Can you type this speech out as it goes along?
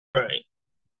Right.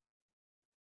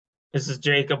 This is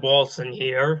Jacob Olson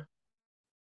here.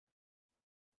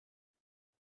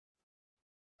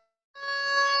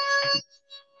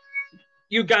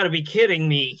 You gotta be kidding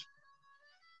me.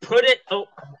 Put it. Oh,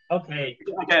 okay.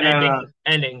 Okay, no, no, no. Ending.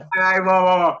 Ending. All right, whoa,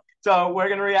 whoa, whoa. So we're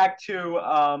gonna react to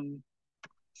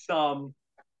some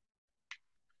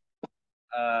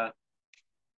uh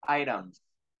items,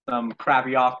 some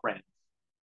crappy off-brand.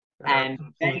 And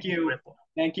Complete ripple.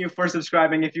 thank you for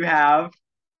subscribing. If you have,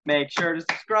 make sure to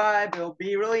subscribe. It'll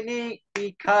be really neat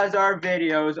because our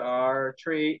videos are a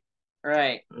treat. All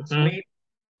right, Hmm. sweep.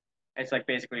 It's like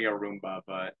basically a Roomba,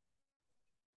 but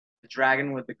the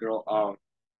dragon with the girl. Oh,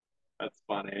 that's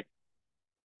funny.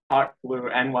 Hot blue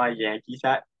NY Yankees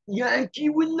hat. Yankee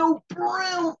with no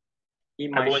brim.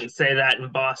 Eat I my wouldn't say that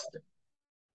in Boston.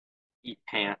 eat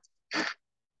pants.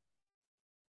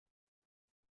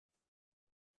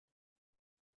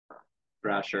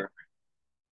 Thrasher.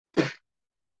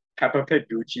 Peppa Pig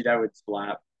Gucci that would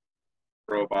slap.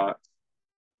 Robots.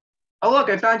 Oh look,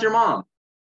 I found your mom.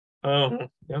 Oh,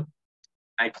 yep.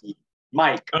 Mikey.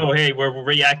 Mike. Oh, hey, we're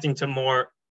reacting to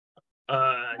more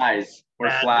Guys, we're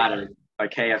bad flattered by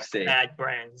KFC. bad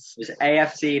brands. There's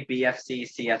AFC, BFC,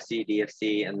 CFC,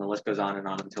 DFC, and the list goes on and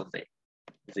on until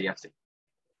ZFC.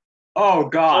 Oh Oh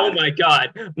God. my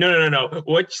God. No, no, no, no.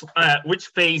 Which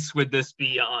face would this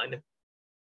be on?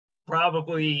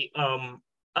 Probably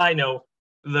I know,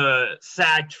 the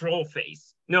sad troll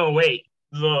face. No, wait,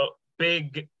 the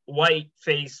big white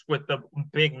face with the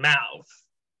big mouth.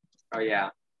 Oh yeah.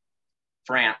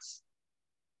 France.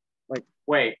 Like,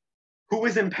 wait, who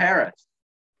was in Paris?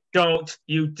 Don't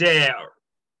you dare.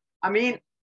 I mean,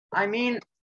 I mean,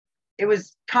 it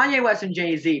was Kanye West and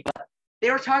Jay-Z, but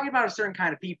they were talking about a certain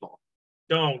kind of people.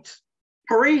 Don't.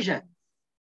 Parisian.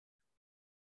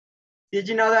 Did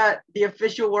you know that the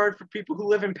official word for people who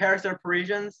live in Paris are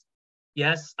Parisians?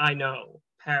 Yes, I know.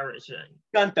 Parisian.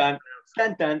 Dun dun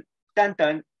dun dun dun dun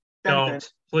dun dun.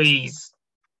 Don't, please.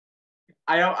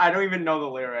 I don't even know the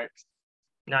lyrics.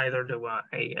 Neither do I,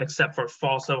 except for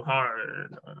Fall So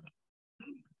Hard.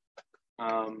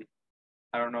 Um,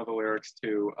 I don't know the lyrics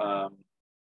to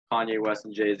Kanye West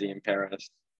and Jay-Z in Paris.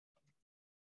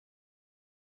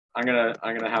 I'm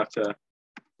gonna have to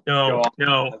go No, on.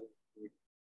 no.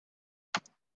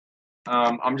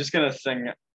 I'm just gonna sing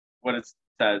what it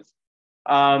says.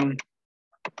 Um,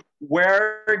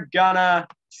 we're gonna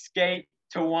skate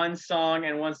to one song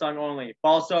and one song only.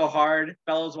 Ball so hard,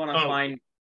 fellas wanna Oh, find.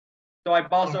 So I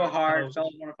ball so hard, oh,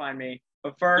 fellas wanna find me.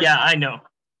 But first, yeah, I know.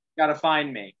 gotta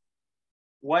find me.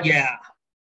 What's Yeah.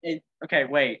 it? Okay,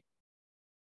 wait.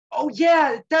 Oh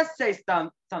yeah, it does say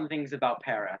some things about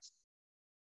Paris.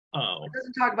 It Oh,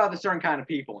 doesn't talk about the certain kind of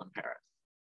people in Paris.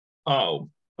 oh,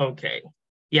 okay.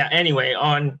 Yeah, anyway,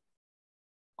 on.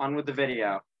 On with the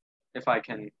video. If I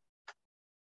can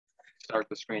start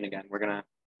the screen again, we're gonna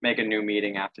make a new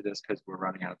meeting after this because we're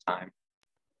running out of time.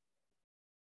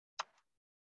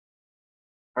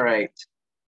 All right.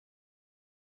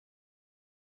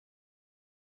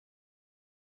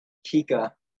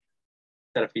 Kika,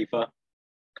 instead of FIFA,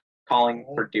 calling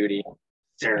for duty.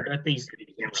 Sir. Got these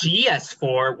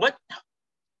GS4. What?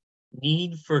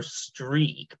 Need for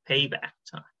Streak payback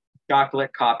time.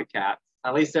 Chocolate copycat.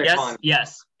 At least they're Yes, calling.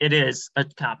 yes, it is a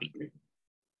copy.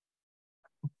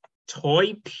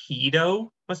 Toy Pedo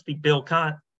must be Bill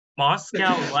Con.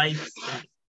 Moscow Life.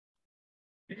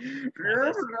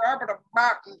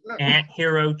 Ant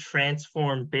Hero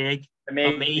Transform Big.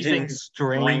 Amazing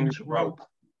Strange Rope.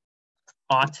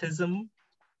 Autism.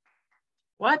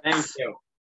 What? Thank you.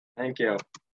 Thank you.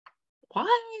 What?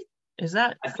 Is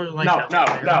that for like no, no,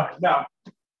 no, no,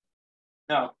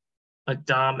 no, a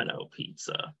Domino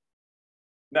pizza?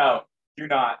 no, do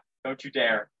not. Don't you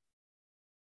dare.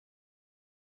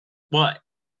 What?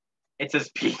 It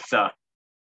says pizza.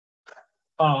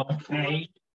 Oh, okay.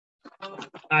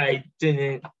 I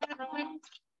didn't.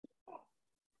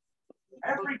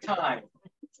 Every time.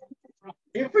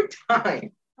 Every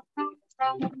time.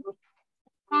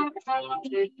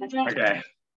 Okay.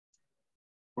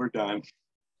 We're done.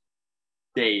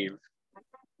 Dave.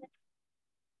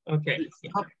 Okay.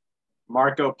 Stop.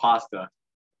 Marco Pasta.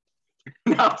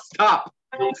 No, stop.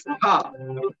 Stop.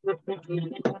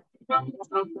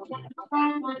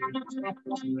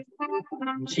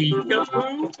 Chica.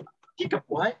 Jacob,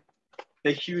 what?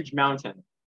 The huge mountain.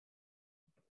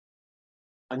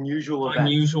 Unusual event.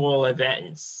 Unusual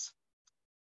events.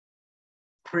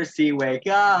 Prissy, wake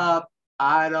up.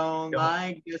 I don't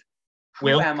like this. Who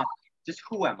am I? Just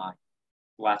who am I?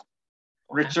 Last.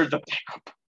 Richard the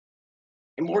Pickup.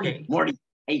 Hey, Morty. Okay. Morty.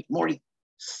 Hey, Morty.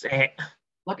 Sam.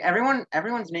 Look,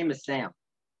 everyone's name is Sam.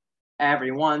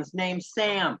 Everyone's named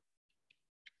Sam.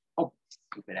 Oh,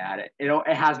 stupid at it.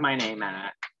 It has my name in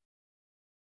it.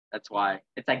 That's why.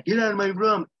 It's like, get out of my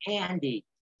room, Andy.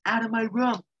 Out of my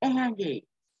room, Andy.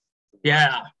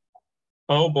 Yeah.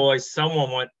 Oh boy,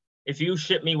 someone want. If you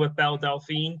ship me with Belle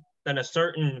Delphine, then a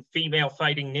certain female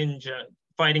fighting game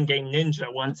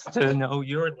ninja wants to know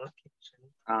your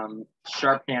location.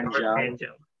 Sharp Hand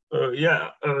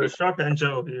Joe. Sharp Hand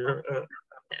Joe here.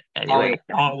 Anyway,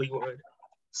 Hollywood.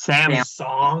 Sam's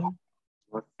song.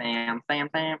 Sam.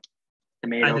 I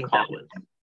Tomato think that coffee. was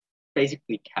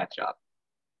Basically ketchup.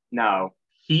 No.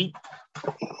 Heat.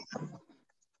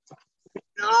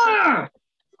 Ugh!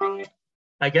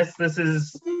 I guess this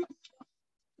is.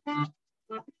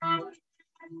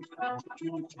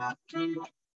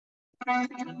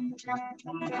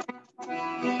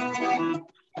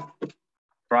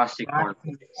 Frosty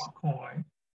corn.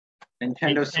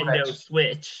 Nintendo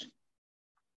Switch.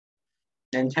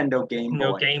 Nintendo Game Boy.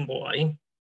 No Game Boy.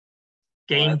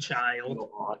 Game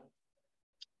Child.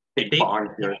 Big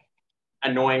barn here.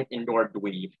 Annoying indoor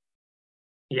dweeb.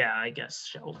 Yeah, I guess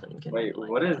Sheldon can. Wait,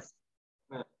 what is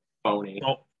phony?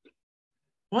 Oh.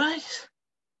 What?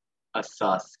 A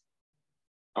sus.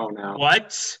 Oh no.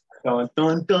 What? Dun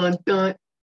dun dun dun.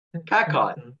 Cat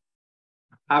caught.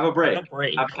 Have a break. Have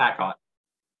a cat caught.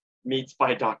 Meets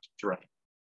by Dr. Dre.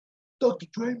 Dr.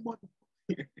 Dre, mother.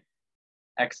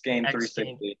 X Game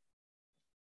 360.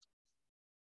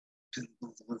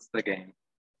 What's the game?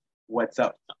 What's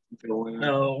up, villain?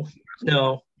 No,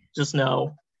 just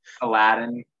no.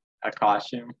 Aladdin, a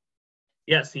costume.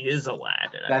 Yes, he is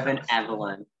Aladdin. Bevan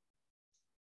Evelyn.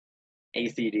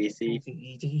 AC/DC.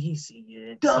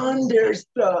 AC/DC.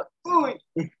 Thunderstruck.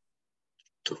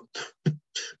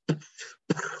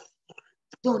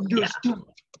 Thunderstruck.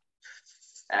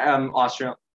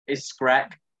 Australia. Is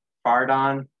Screk.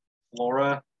 Pardon.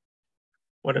 Flora.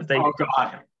 What if they?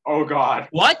 Oh God.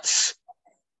 What?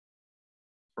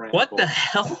 What the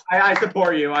hell? I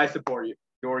support you.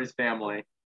 Dory's family.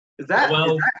 Is that?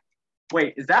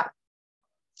 Is that?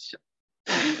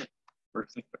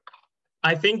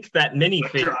 I think that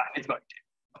minifig.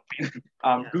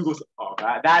 Google's. Oh,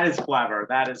 that is clever.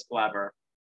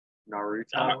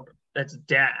 Naruto. That's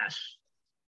Dash.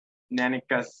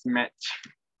 Nanika Smith.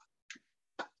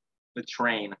 The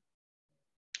train.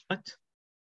 What?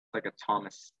 Like a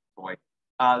Thomas toy.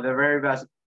 The very best.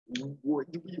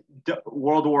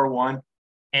 World War One.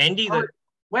 Andy.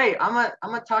 Wait, I'm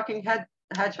a talking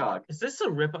hedgehog. Is this a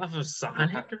ripoff of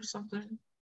Sonic or something?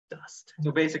 Dust.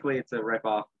 So basically, it's a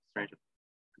ripoff.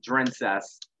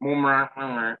 Drincess.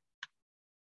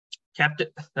 Captain.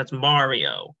 That's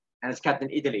Mario. And it's Captain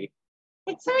Italy.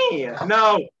 It's me.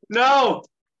 No,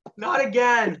 not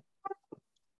again.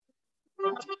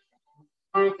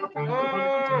 I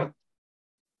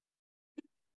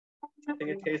think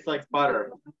it tastes like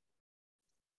butter.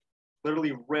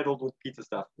 Literally riddled with pizza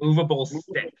stuff. Movable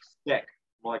stick.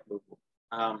 More like movable.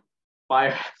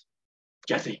 Fire.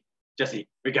 Jesse,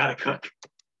 we gotta cook.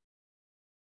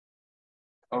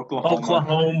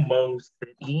 Oklahoma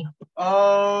City.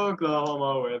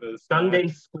 Oklahoma with us. Sunday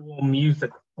school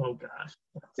music. Oh gosh.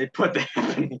 They put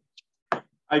that.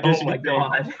 I guess oh my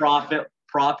God.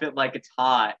 Profit like it's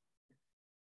hot.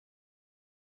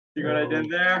 See what I did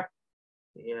there?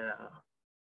 Yeah.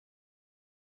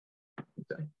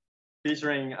 Okay.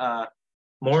 Featuring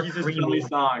more Jesus creamy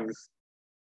songs.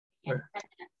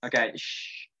 Okay,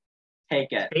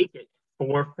 take it. Take it.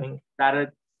 Four things. That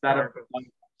a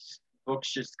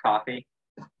Booksh's coffee.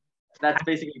 That's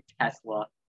basically Tesla.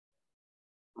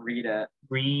 Read it.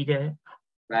 Read it.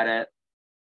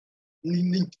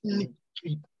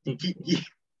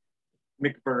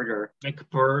 McBurger.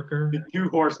 The Two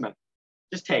Horsemen.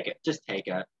 Just take it.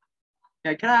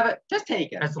 Okay, can I have it? Just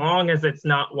take it. As long as it's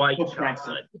not white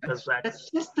chocolate, because that's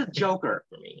just the Joker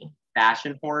for me.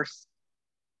 Fashion Horse.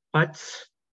 What?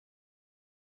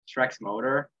 Shrek's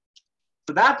motor.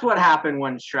 So that's what happened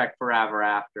when Shrek Forever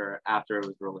after it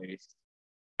was released.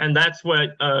 And that's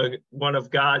what one of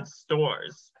God's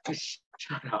stores.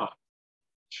 Shut up.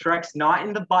 Shrek's not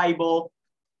in the Bible,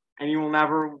 and he will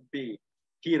never be.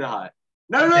 Pizza Hut.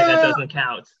 No, that doesn't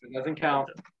count. It doesn't count.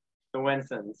 The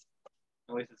Winsons.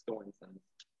 At least it's the Winsons.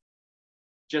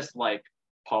 Just like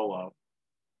Polo.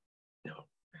 No.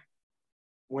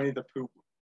 Winnie the Pooh.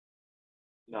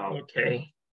 No.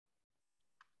 Okay.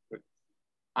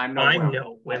 I'm no I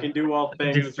can do all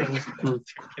things.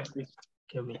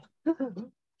 Kill me.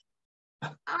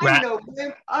 I'm no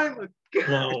wimp. I'm a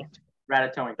no.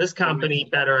 Ratatouille. This company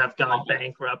better have gone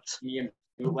bankrupt.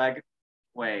 Bootleg.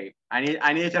 Wait, I need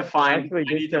to find. I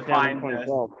need to find this.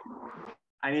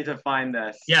 I need to find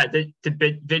this. Yeah, did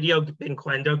Video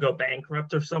Nintendo go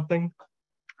bankrupt or something?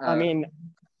 I mean,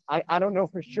 I don't know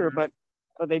for sure, but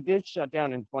they did shut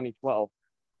down in 2012.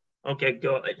 Okay,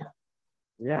 good.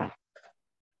 Yeah.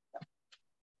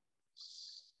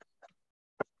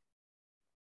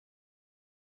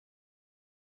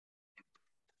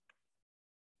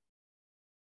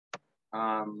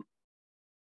 Oh,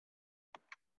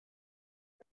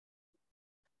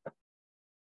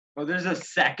 there's a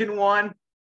second one.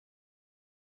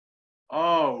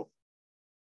 Oh.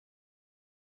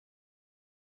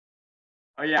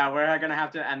 Oh yeah, we're gonna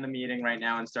have to end the meeting right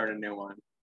now and start a new one.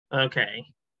 Okay.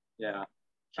 Yeah.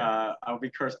 Sure. I'll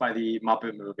be cursed by the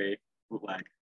Muppet movie bootleg.